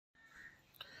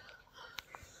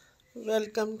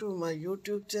Welcome to my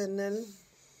YouTube channel,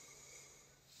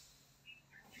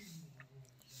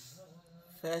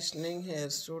 Fashioning Hair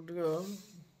Studio.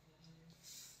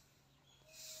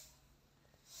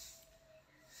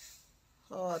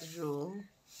 How are you?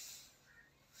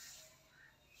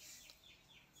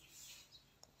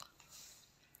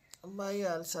 My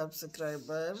all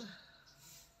subscriber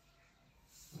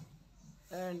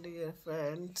and dear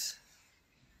friends.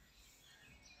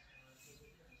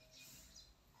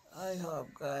 I hope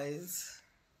guys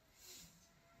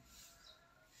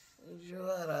you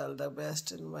are all the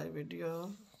best in my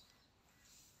video.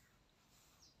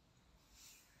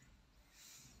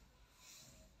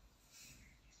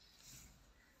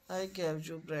 I gave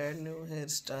you brand new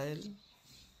hairstyle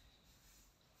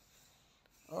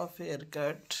of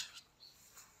haircut.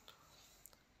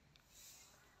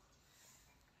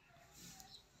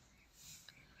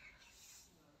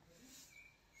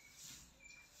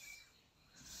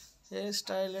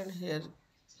 Hairstyle and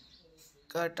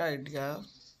haircut idea.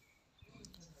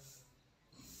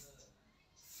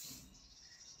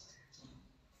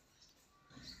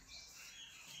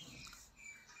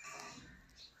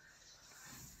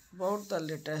 About the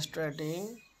latest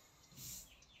trending.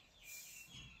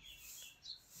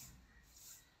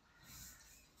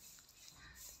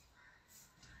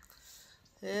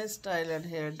 Hairstyle and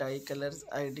hair dye colors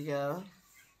idea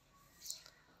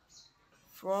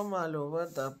from all over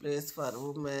the place for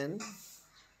women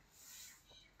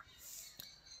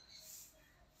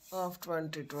of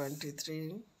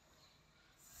 2023.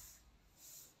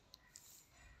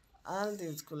 All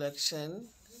these collection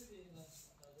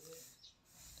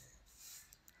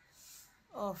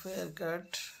of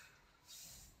haircut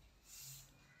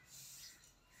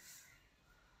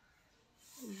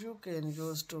you can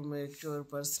use to make your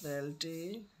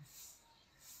personality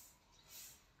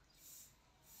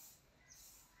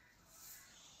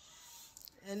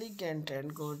elegant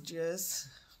and gorgeous,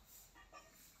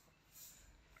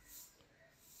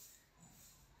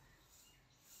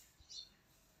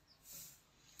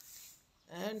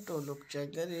 and to look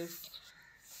younger if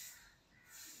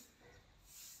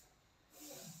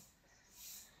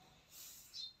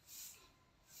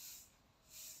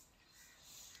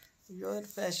you're a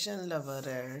fashion lover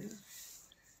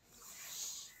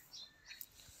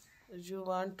and you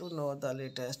want to know the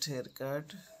latest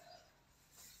haircut,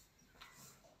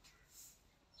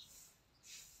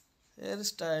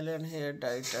 hairstyle and hair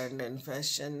dye trend in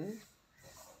fashion.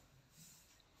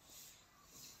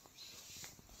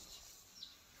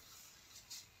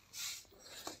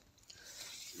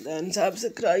 Then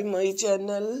subscribe my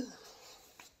channel.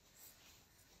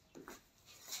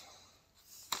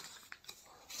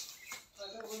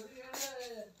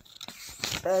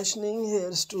 Fashioning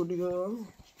Hair Studio.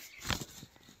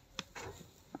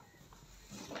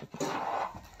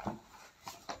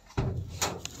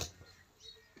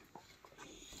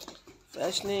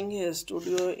 Fashioning Hair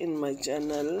Studio in my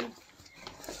channel.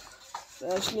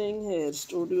 Fashioning Hair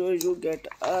Studio, you get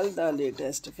all the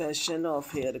latest fashion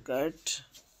of haircut.